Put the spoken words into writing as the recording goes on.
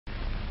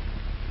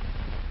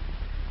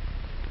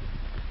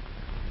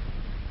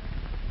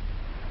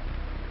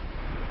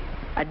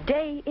A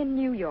day in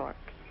New York.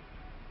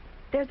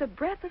 There's a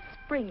breath of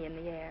spring in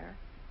the air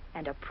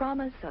and a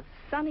promise of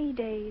sunny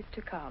days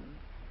to come.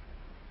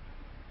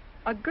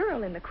 A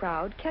girl in the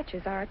crowd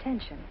catches our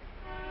attention.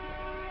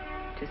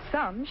 To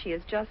some, she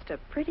is just a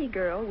pretty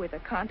girl with a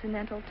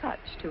continental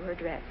touch to her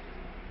dress.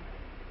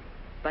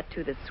 But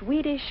to the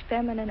Swedish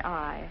feminine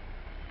eye,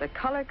 the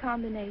color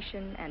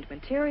combination and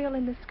material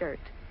in the skirt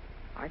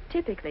are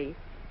typically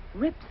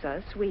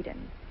Ripsa,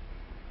 Sweden.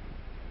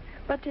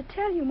 But to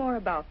tell you more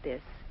about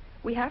this,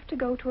 we have to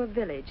go to a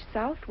village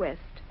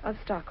southwest of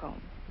Stockholm.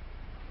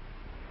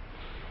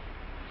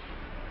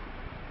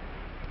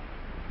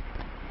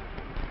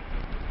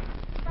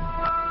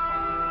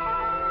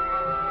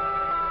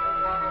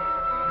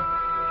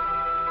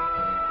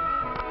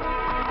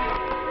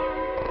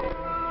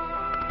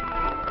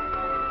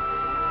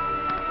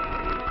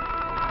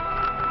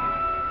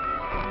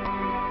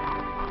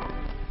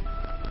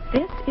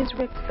 This is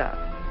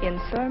Ripsa in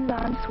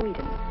Sörmland,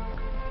 Sweden.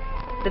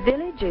 The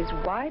village is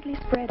widely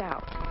spread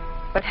out,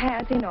 but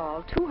has in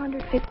all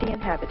 250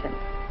 inhabitants.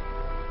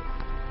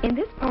 In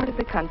this part of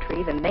the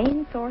country, the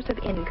main source of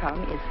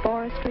income is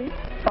forestry,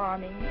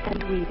 farming,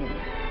 and weaving.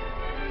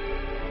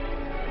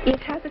 It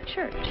has a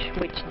church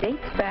which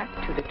dates back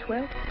to the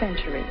 12th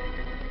century.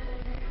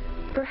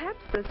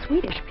 Perhaps the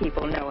Swedish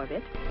people know of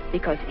it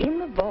because in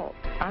the vault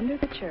under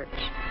the church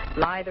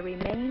lie the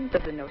remains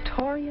of the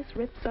notorious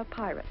Ripsa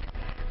pirate,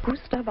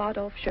 Gustav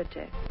Adolf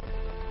Skötte,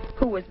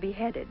 who was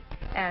beheaded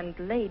and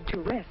laid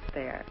to rest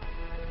there,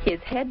 his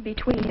head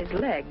between his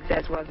legs,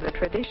 as was the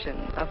tradition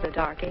of the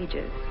Dark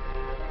Ages.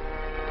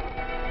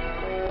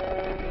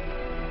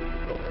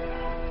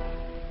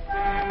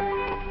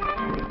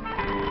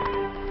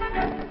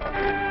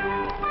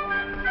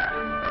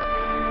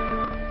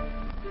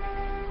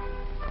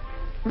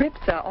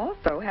 Ripsa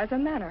also has a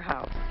manor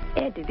house,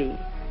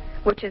 Ebba,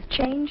 which has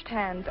changed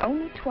hands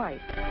only twice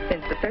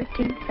since the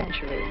 13th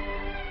century.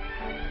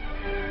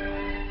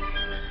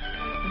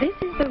 This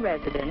is the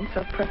residence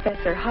of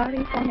Professor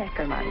Ebba von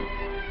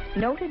Eckermann,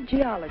 noted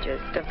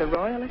geologist of the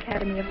Royal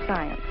Academy of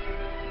Science.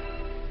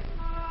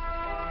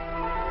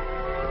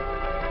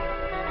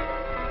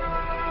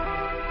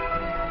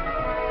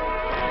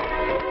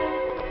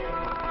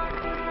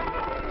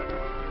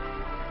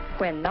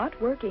 When not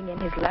working in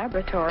his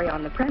laboratory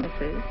on the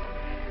premises,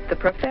 the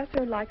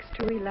professor likes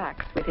to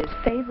relax with his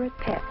favorite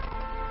pet,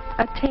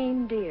 a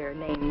tame deer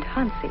named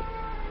Hansi.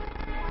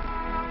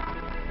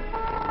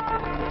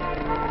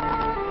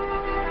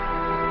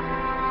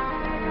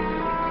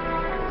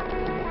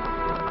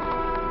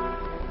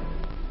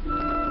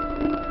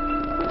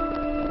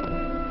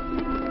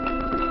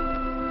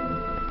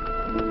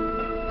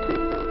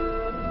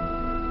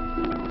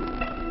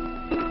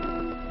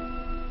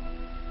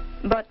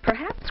 But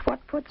perhaps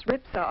what puts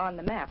Ripsa on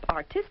the map,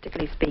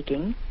 artistically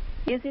speaking,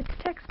 is its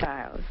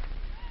textiles.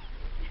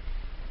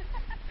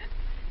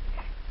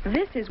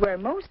 This is where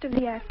most of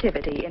the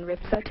activity in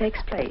Ripsa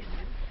takes place,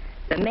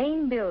 the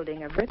main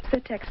building of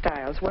Ripsa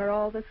Textiles, where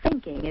all the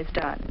thinking is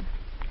done.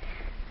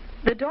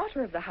 The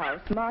daughter of the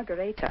house,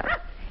 Margareta,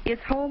 is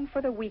home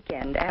for the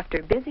weekend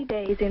after busy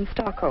days in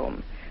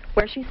Stockholm,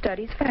 where she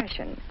studies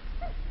fashion.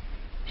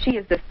 She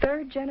is the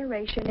third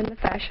generation in the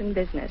fashion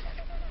business.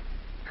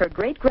 Her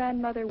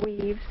great-grandmother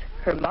weaves,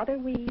 her mother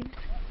weaves,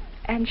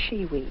 and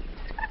she weaves.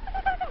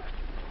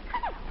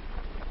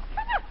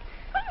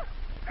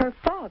 Her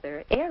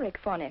father, Ebba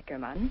von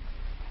Eckermann,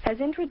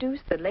 has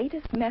introduced the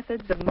latest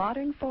methods of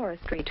modern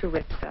forestry to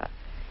Ripsa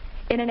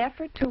in an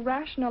effort to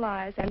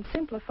rationalize and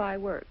simplify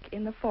work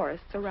in the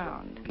forests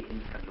around.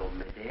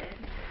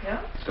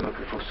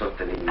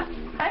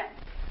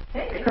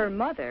 Her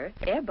mother,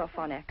 Ebba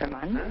von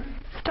Eckermann,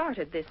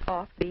 started this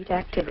offbeat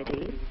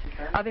activity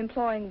of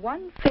employing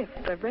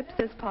 1/5 of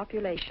Ripsa's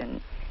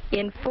population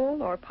in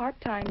full or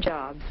part-time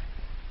jobs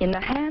in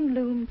the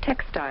hand-loom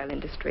textile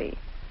industry.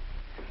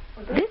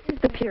 This is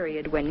the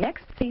period when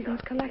next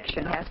season's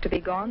collection has to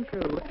be gone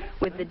through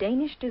with the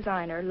Danish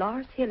designer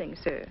Lars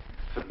Hillingsø.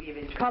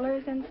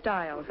 Colors and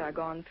styles are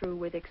gone through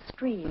with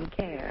extreme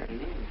care.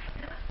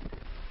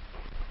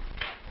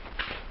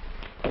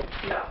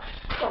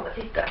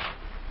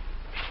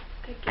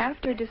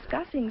 After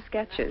discussing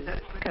sketches,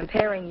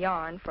 comparing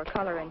yarn for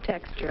color and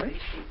texture,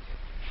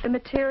 the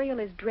material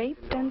is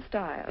draped and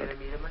styled,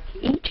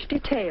 each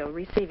detail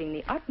receiving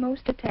the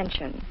utmost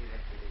attention,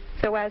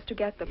 so as to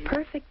get the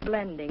perfect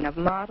blending of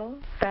model,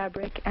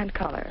 fabric, and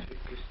color.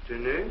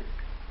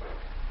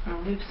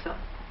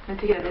 Jag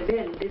tycker den är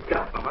väldigt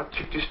bra. Vad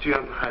tyckte du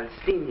om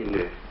halslinjen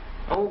nu?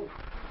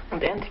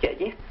 Den tycker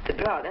jag är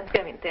jättebra. Den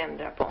ska vi inte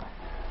ändra på.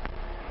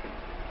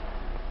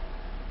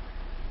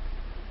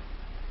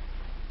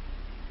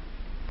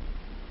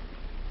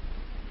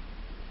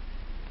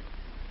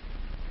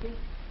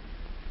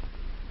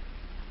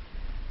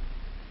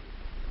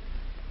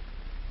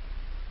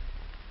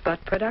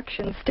 But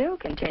production still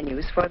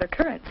continues for the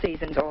current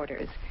season's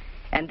orders,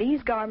 and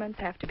these garments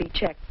have to be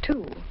checked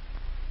too.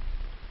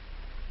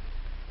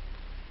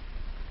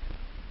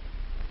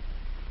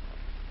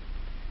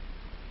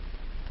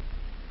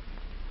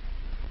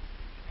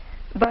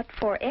 But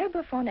for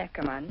Ebba von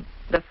Eckermann,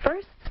 the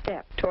first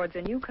step towards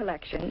a new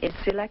collection is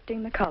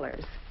selecting the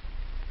colors.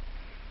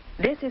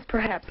 This is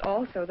perhaps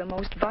also the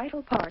most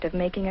vital part of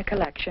making a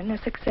collection a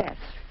success.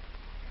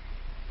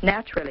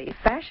 Naturally,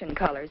 fashion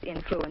colors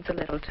influence a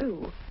little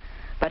too,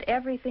 but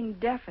everything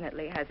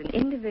definitely has an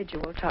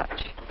individual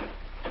touch.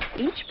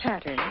 Each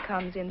pattern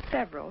comes in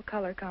several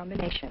color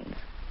combinations.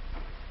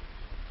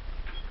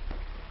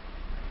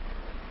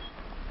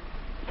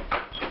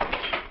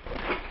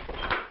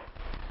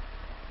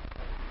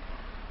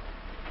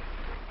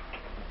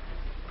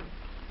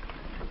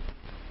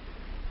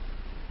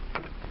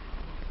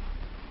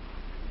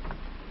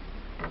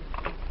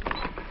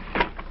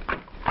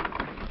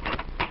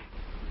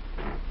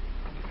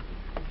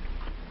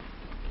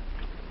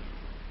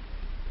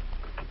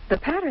 The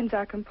patterns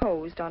are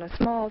composed on a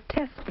small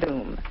test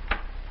loom,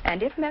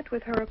 and if met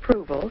with her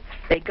approval,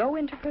 they go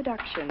into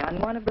production on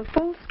one of the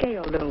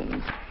full-scale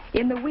looms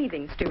in the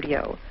weaving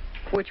studio,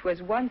 which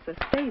was once a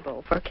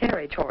stable for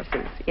carriage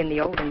horses in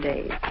the olden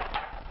days.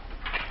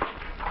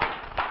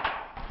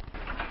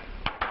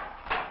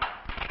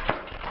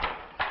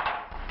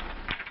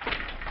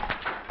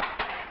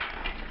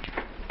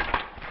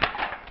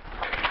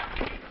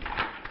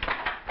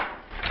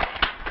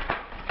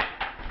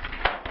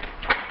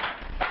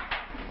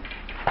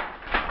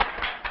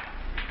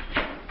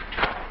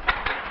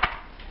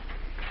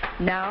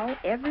 Now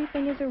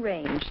everything is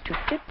arranged to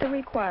fit the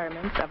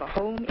requirements of a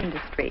home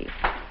industry.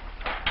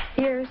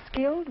 Here,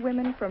 skilled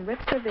women from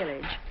Ripsa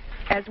village,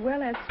 as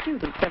well as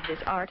students of this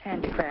art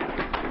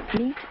handicraft,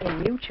 meet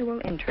in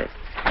mutual interests.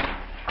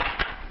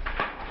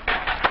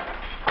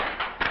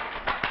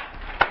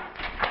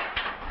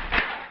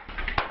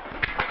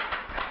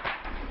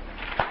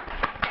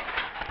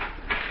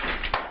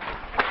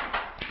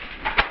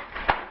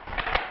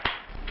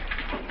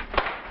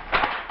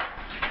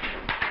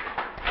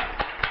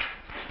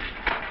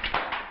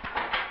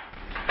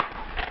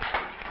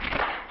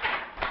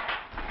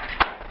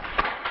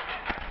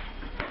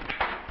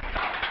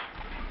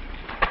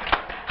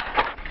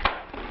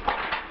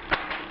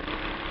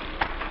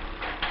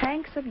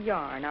 Hanks of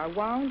yarn are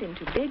wound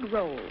into big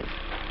rolls,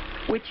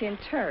 which in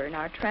turn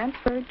are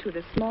transferred to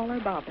the smaller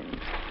bobbins.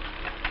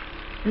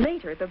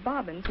 Later, the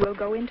bobbins will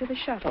go into the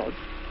shuttles,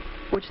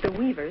 which the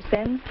weaver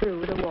sends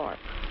through the warp.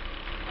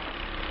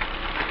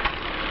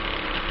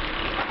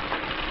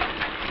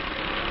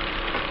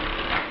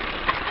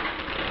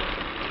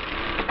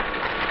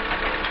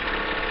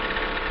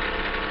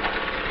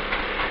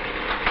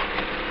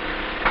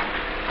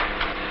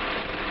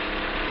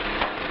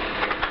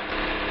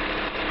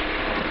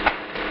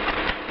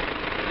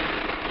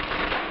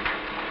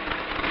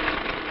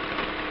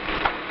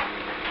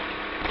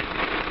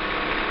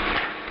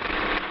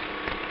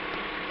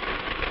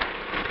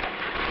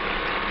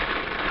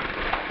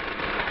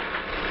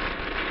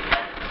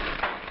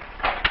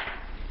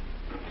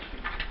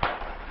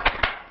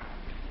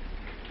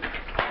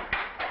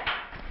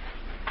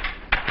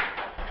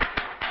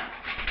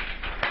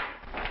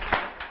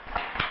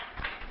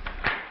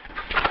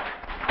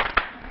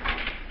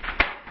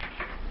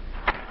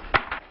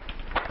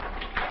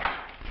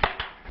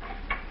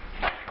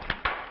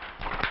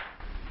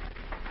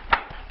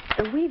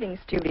 The weaving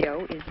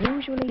studio is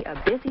usually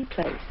a busy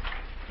place,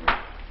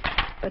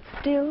 but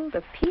still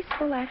the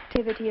peaceful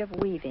activity of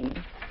weaving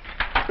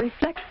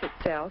reflects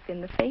itself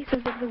in the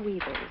faces of the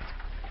weavers,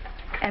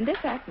 and this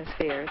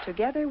atmosphere,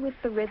 together with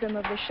the rhythm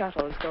of the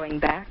shuttles going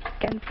back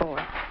and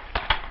forth,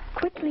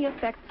 quickly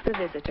affects the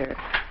visitor,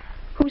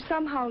 who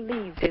somehow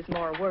leaves his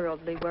more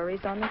worldly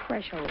worries on the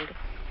threshold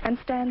and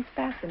stands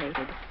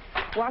fascinated,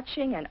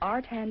 watching an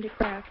art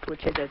handicraft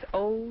which is as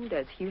old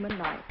as human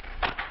life.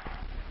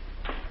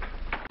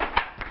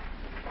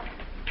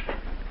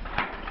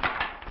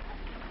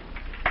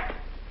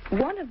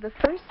 One of the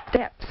first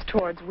steps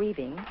towards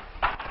weaving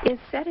is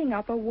setting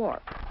up a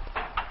warp.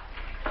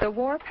 The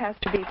warp has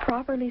to be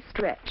properly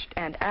stretched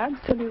and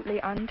absolutely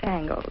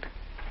untangled.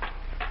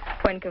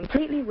 When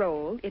completely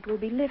rolled, it will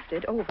be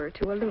lifted over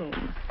to a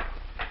loom.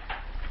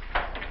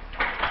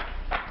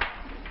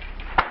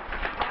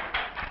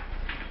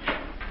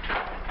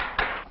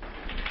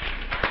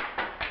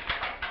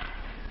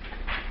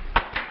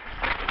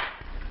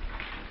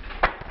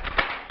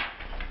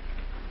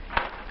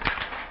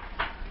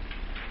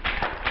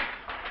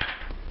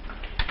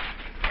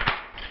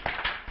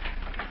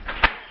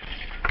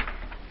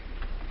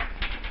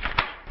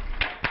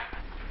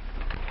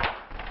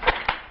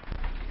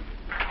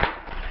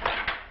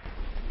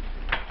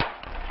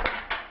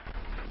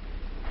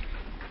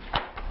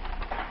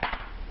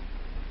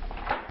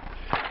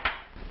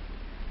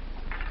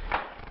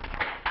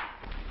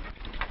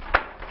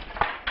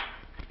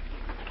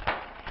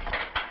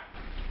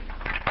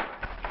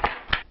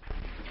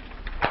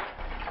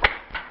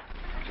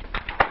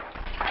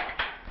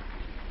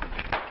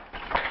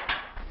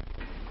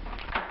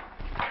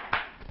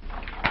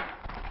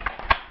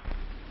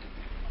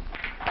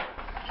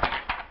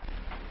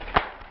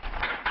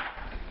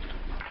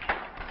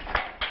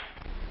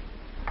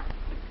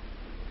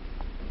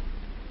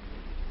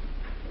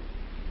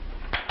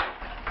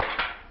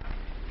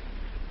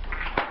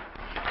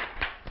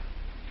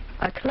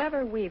 A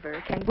clever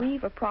weaver can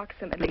weave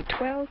approximately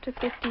 12 to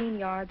 15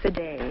 yards a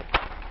day.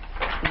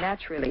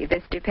 Naturally,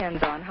 this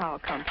depends on how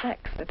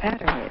complex the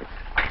pattern is.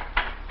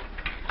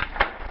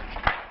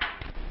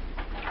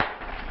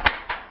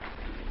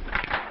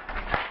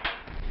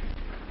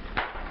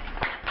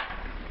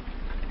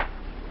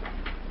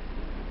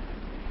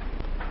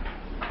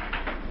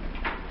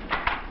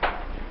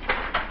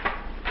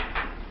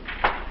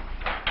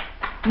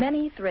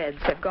 Many threads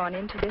have gone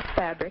into this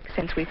fabric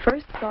since we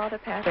first saw the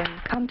pattern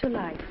come to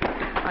life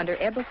under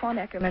Ebba von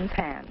Eckermann's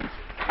hands.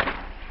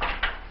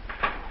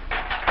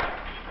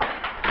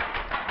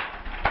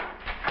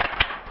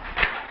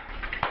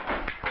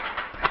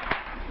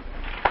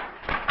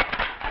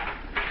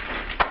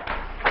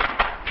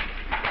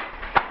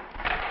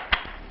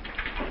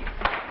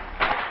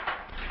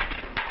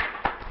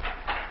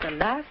 The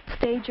last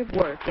stage of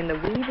work in the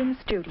weaving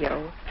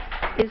studio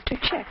is to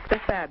check the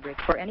fabric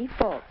for any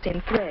faults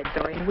in threads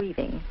or in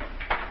weaving.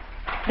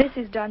 This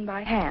is done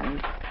by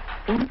hand,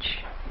 inch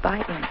by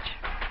inch.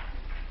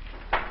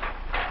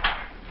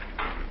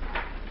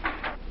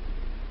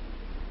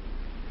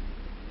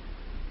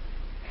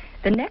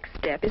 The next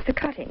step is the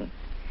cutting.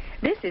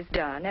 This is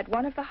done at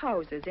one of the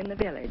houses in the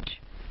village,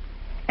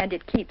 and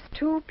it keeps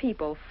 2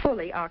 people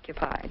fully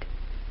occupied.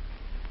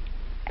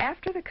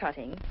 After the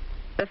cutting,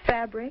 the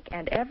fabric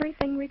and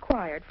everything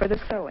required for the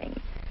sewing,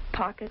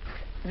 pockets,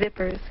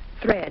 zippers,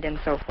 thread, and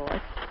so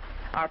forth,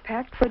 are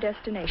packed for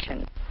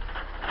destination,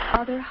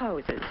 other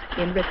houses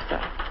in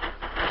Ripsa.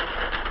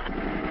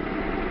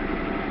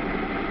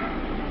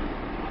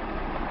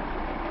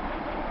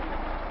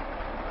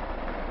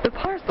 The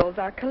parcels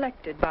are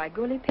collected by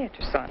Gulli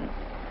Pettersson,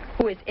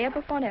 who is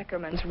Ebba von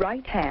Eckermann's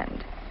right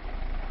hand.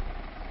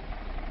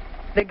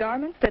 The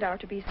garments that are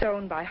to be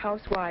sewn by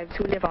housewives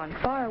who live on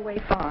faraway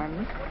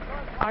farms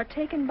are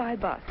taken by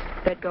bus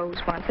that goes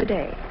once a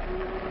day.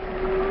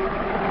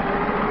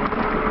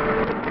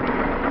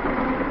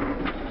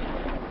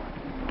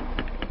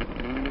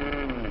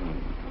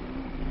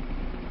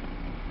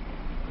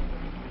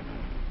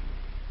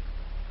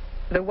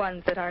 The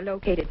ones that are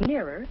located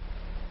nearer,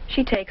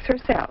 she takes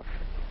herself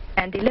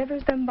and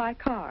delivers them by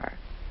car,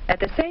 at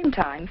the same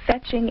time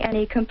fetching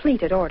any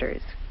completed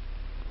orders.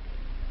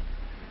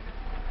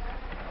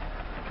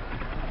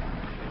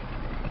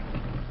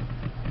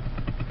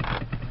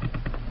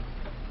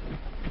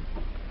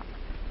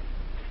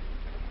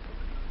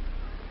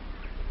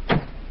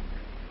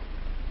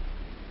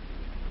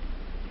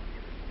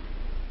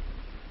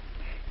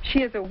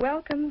 She is a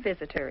welcome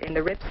visitor in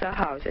the Ripsa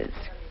houses.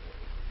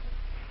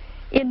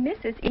 In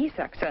Mrs.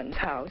 Isaksson's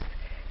house,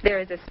 there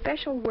is a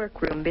special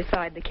workroom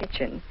beside the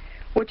kitchen,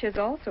 which has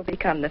also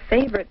become the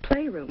favorite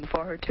playroom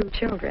for her 2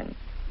 children.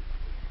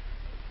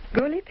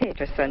 Gulli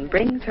Pettersson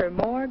brings her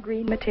more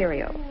green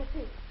material,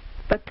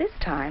 but this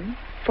time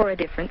for a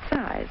different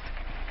size.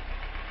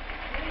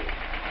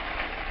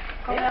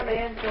 Kommer jag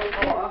med en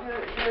fråga?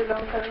 Hur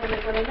långt har du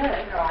hunnit på den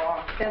där?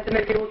 Ja, det är inte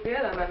mycket gjort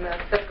redan, men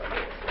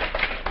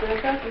det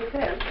är kanske lite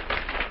helt.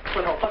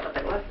 Får hoppas att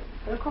det går.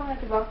 Då kommer jag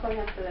tillbaka och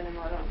hämtar den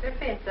imorgon. Det är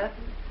fint det.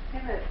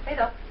 Hej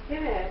då.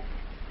 Hej.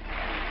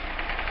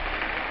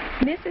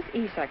 Mrs.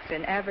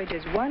 Isaksson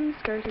averages 1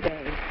 skirt a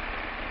day.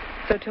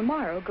 So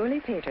tomorrow, Gulli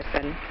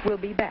Pettersson will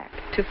be back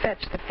to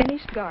fetch the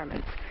finished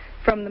garments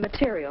from the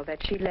material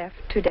that she left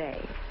today.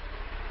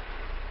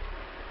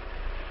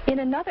 In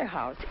another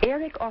house,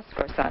 Erik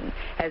Oscarsson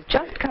has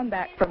just come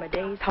back from a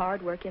day's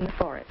hard work in the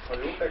forest.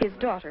 His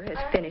daughter has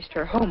finished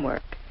her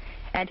homework,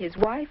 and his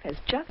wife has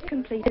just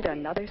completed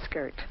another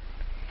skirt.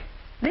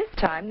 This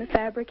time the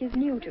fabric is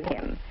new to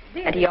him,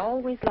 and he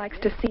always likes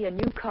to see a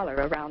new color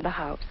around the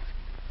house.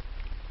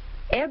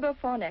 Ebba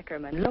von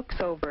Eckermann looks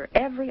over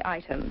every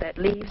item that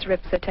leaves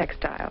Ripsa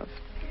Textiles.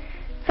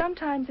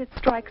 Sometimes it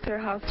strikes her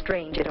how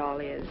strange it all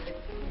is.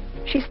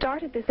 She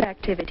started this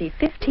activity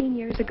 15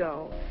 years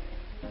ago,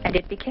 and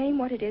it became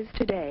what it is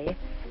today,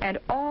 and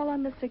all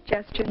on the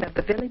suggestion of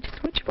the village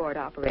switchboard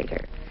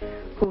operator,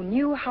 who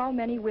knew how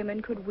many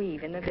women could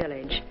weave in the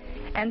village,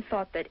 and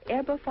thought that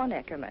Ebba von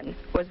Eckermann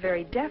was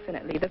very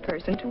definitely the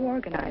person to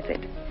organize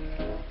it.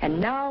 And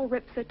now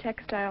Ripsa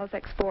Textiles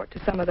export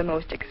to some of the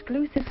most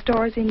exclusive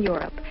stores in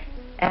Europe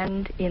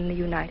and in the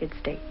United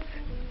States.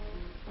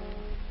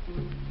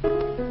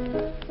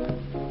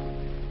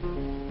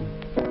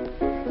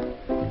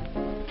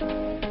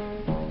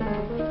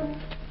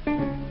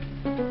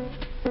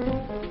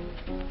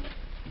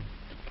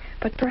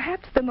 But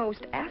perhaps the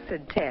most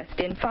acid test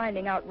in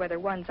finding out whether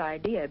one's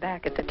idea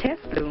back at the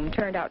test loom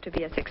turned out to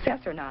be a success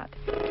or not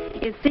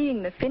is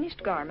seeing the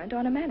finished garment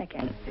on a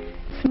mannequin.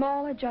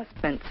 Small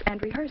adjustments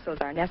and rehearsals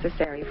are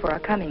necessary for a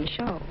coming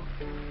show.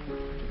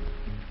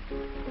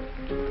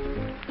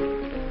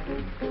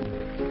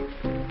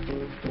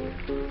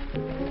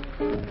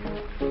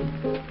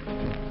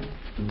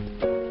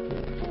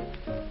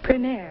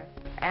 Premiere,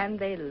 and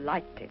they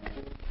liked it.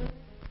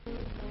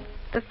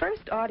 The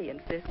first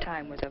audience this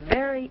time was a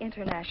very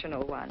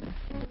international one.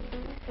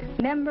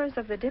 Members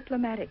of the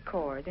diplomatic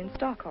corps in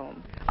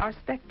Stockholm are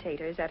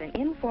spectators at an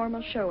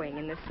informal showing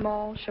in the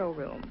small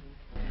showroom.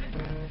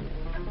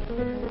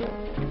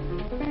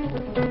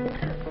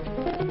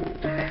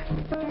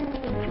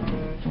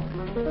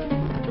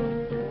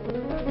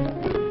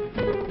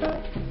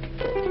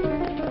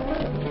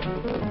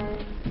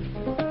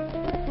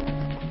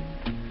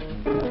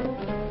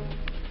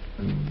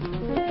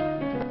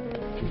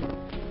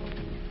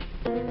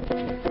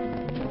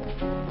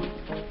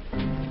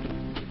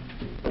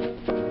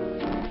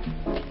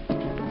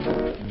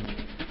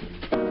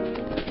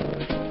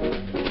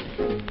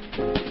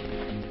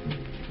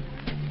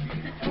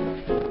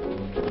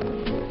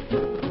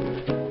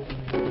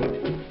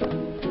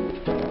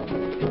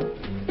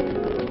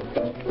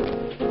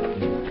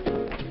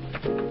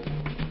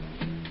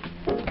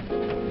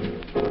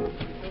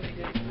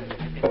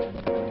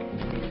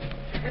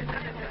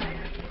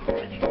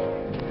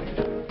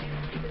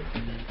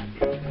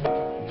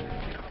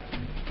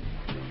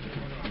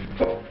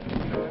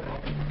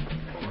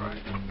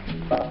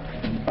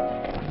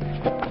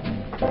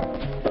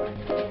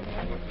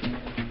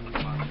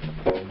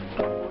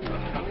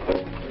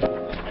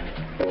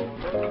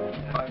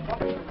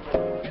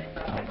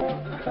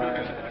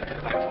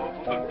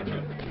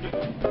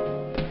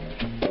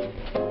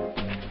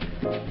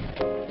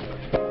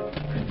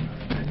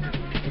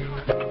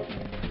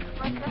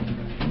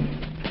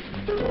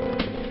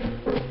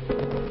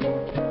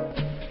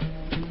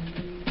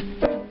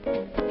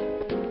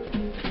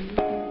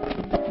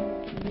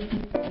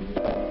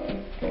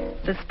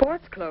 The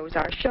sports clothes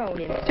are shown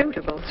in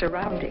suitable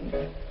surroundings,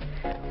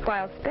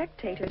 while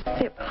spectators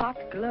sip hot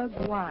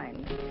glögg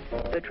wine,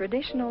 the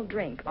traditional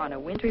drink on a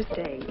winter's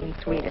day in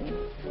Sweden.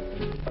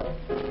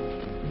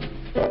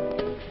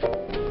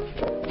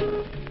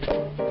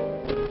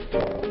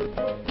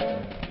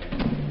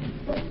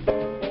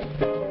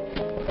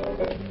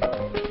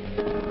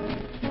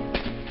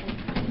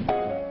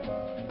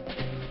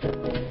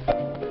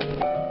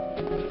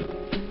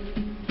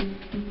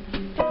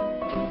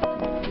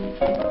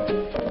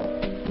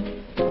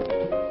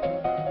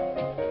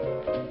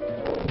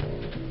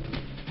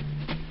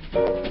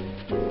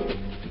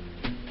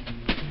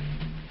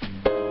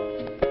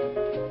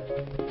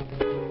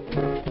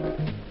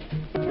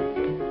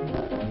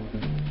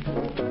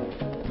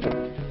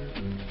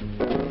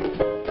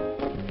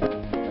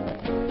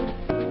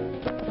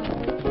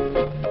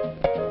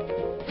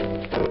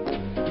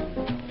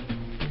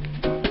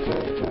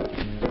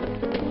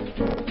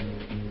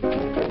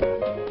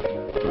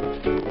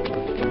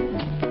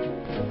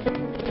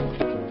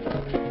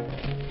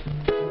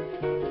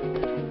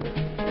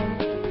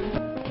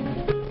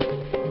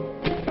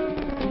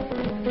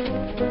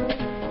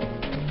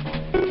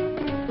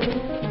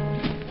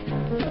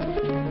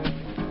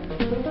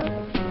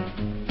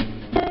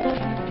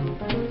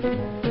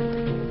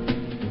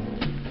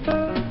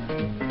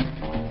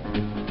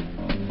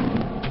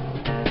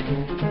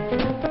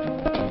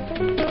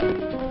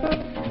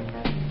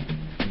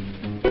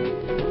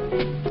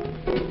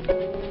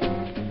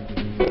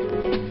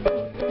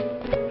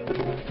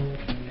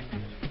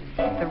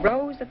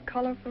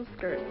 Colorful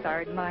skirts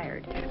are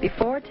admired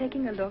before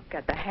taking a look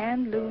at the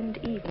hand-loomed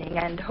evening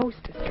and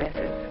hostess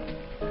dresses.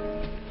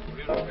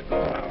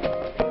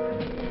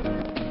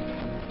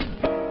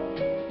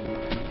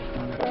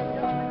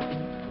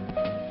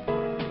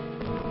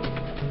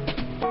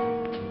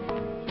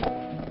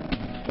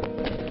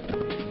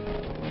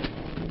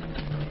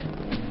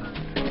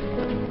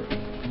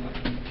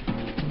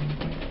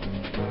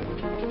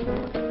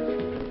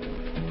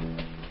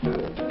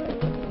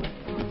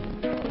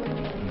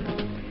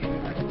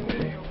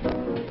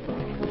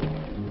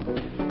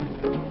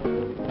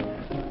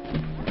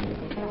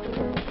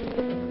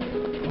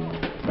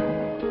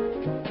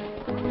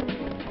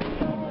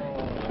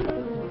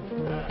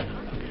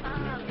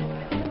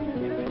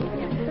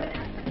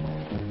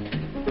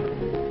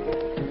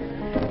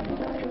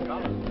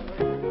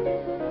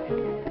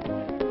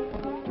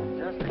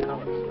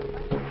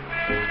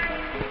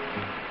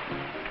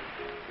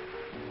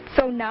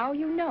 So now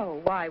you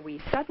know why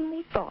we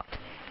suddenly thought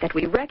that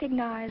we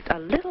recognized a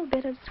little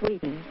bit of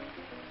Sweden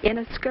in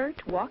a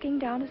skirt walking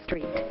down a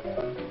street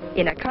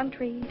in a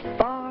country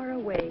far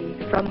away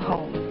from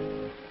home.